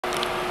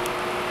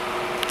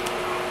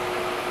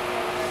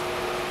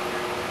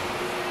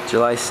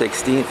July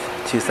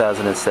 16th,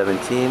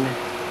 2017.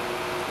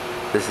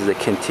 This is a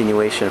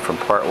continuation from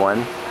part one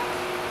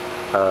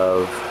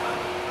of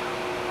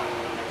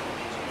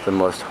the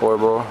most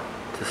horrible,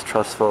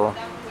 distrustful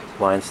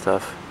line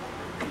stuff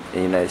in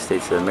the United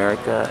States of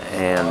America,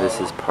 and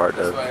this is part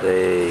of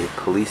the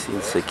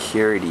policing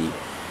security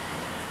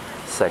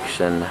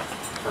section.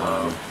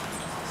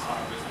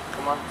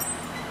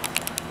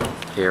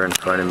 Here in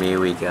front of me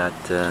we got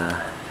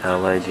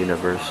Allied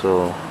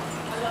Universal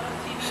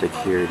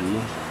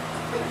Security,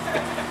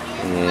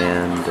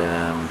 and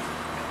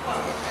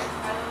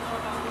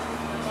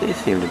they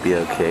seem to be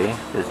okay.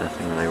 There's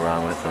nothing really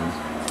wrong with them.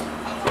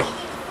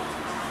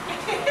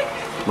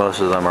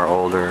 Most of them are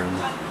older and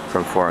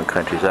from foreign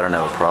countries. I don't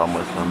have a problem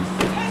with them.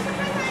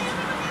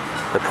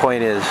 The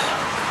point is,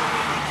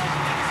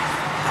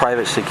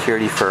 private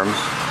security firms,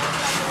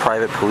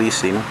 private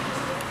policing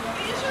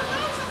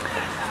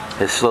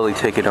has slowly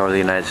taken over the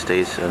United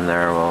States, and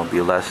there will be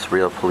less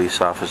real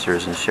police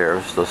officers and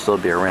sheriffs. They'll still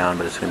be around,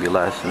 but it's going to be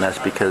less, and that's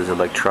because the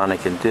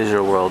electronic and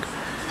digital world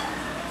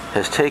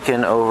has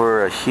taken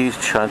over a huge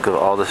chunk of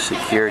all the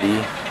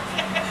security,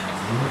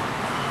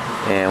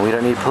 and we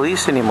don't need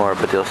police anymore,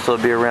 but they'll still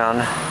be around.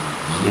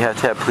 You have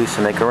to have police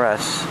to make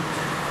arrests,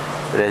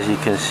 but as you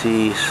can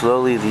see,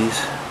 slowly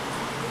these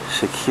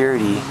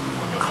security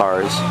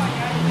cars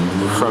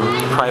from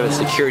private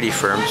security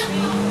firms,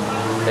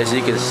 as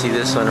you can see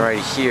this one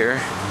right here,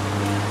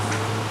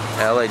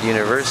 Allied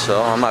Universal,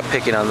 I'm not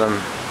picking on them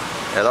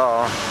at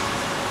all,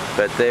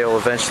 but they will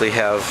eventually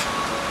have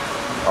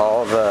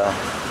all the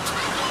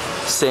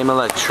same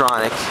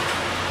electronic.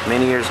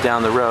 Many years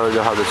down the road,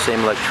 they'll have the same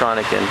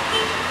electronic and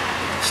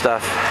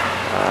stuff,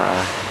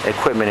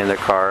 equipment in their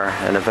car,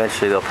 and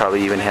eventually they'll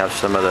probably even have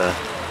some of the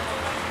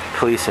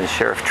police and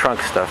sheriff trunk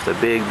stuff, the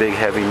big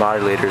heavy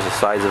modulators the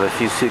size of a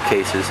few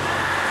suitcases,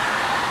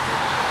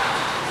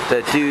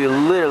 that do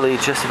literally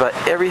just about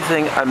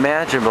everything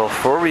imaginable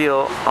for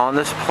real on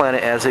this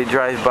planet as they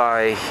drive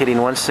by, hitting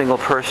one single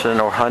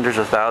person or hundreds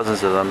of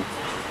thousands of them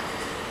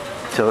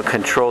to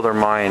control their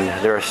mind.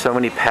 There are so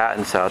many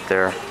patents out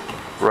there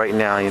right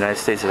now in the United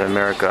States of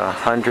America,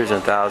 hundreds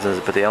and thousands,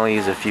 but they only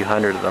use a few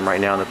hundred of them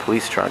right now in the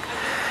police trunk,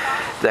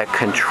 that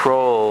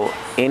control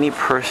any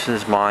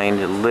person's mind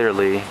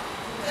literally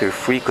through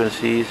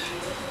frequencies,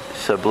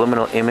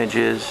 subliminal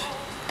images,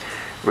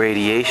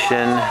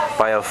 radiation,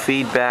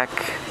 biofeedback.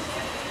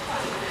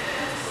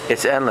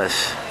 It's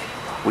endless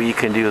what you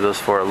can do with those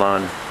four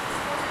alone.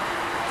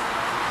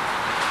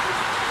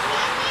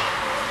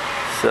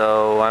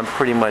 So I'm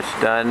pretty much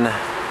done.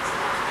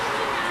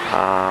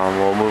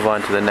 We'll move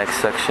on to the next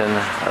section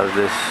of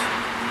this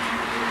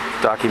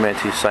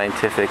documentary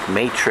scientific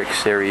matrix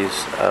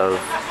series of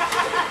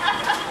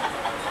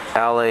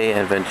LA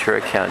and Ventura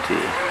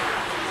County.